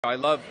I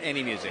love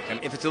any music.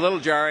 If it's a little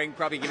jarring,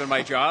 probably given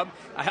my job,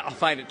 I'll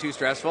find it too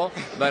stressful.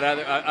 But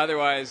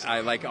otherwise,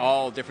 I like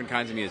all different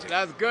kinds of music.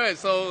 That's good.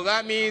 So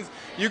that means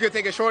you could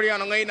take a shorty on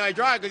a late night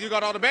drive because you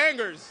got all the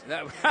bangers.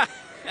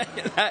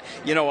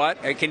 You know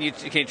what? Can you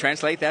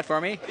translate that for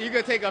me? You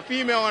could take a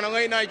female on a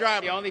late night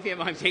drive. The only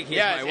female I'm taking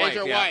yes, is my wife.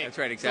 Your yeah, wife. That's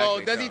right,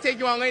 exactly. So does he take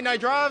you on late night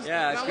drives?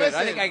 Yeah, that's now good. Listen.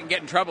 I think I can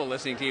get in trouble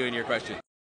listening to you and your question.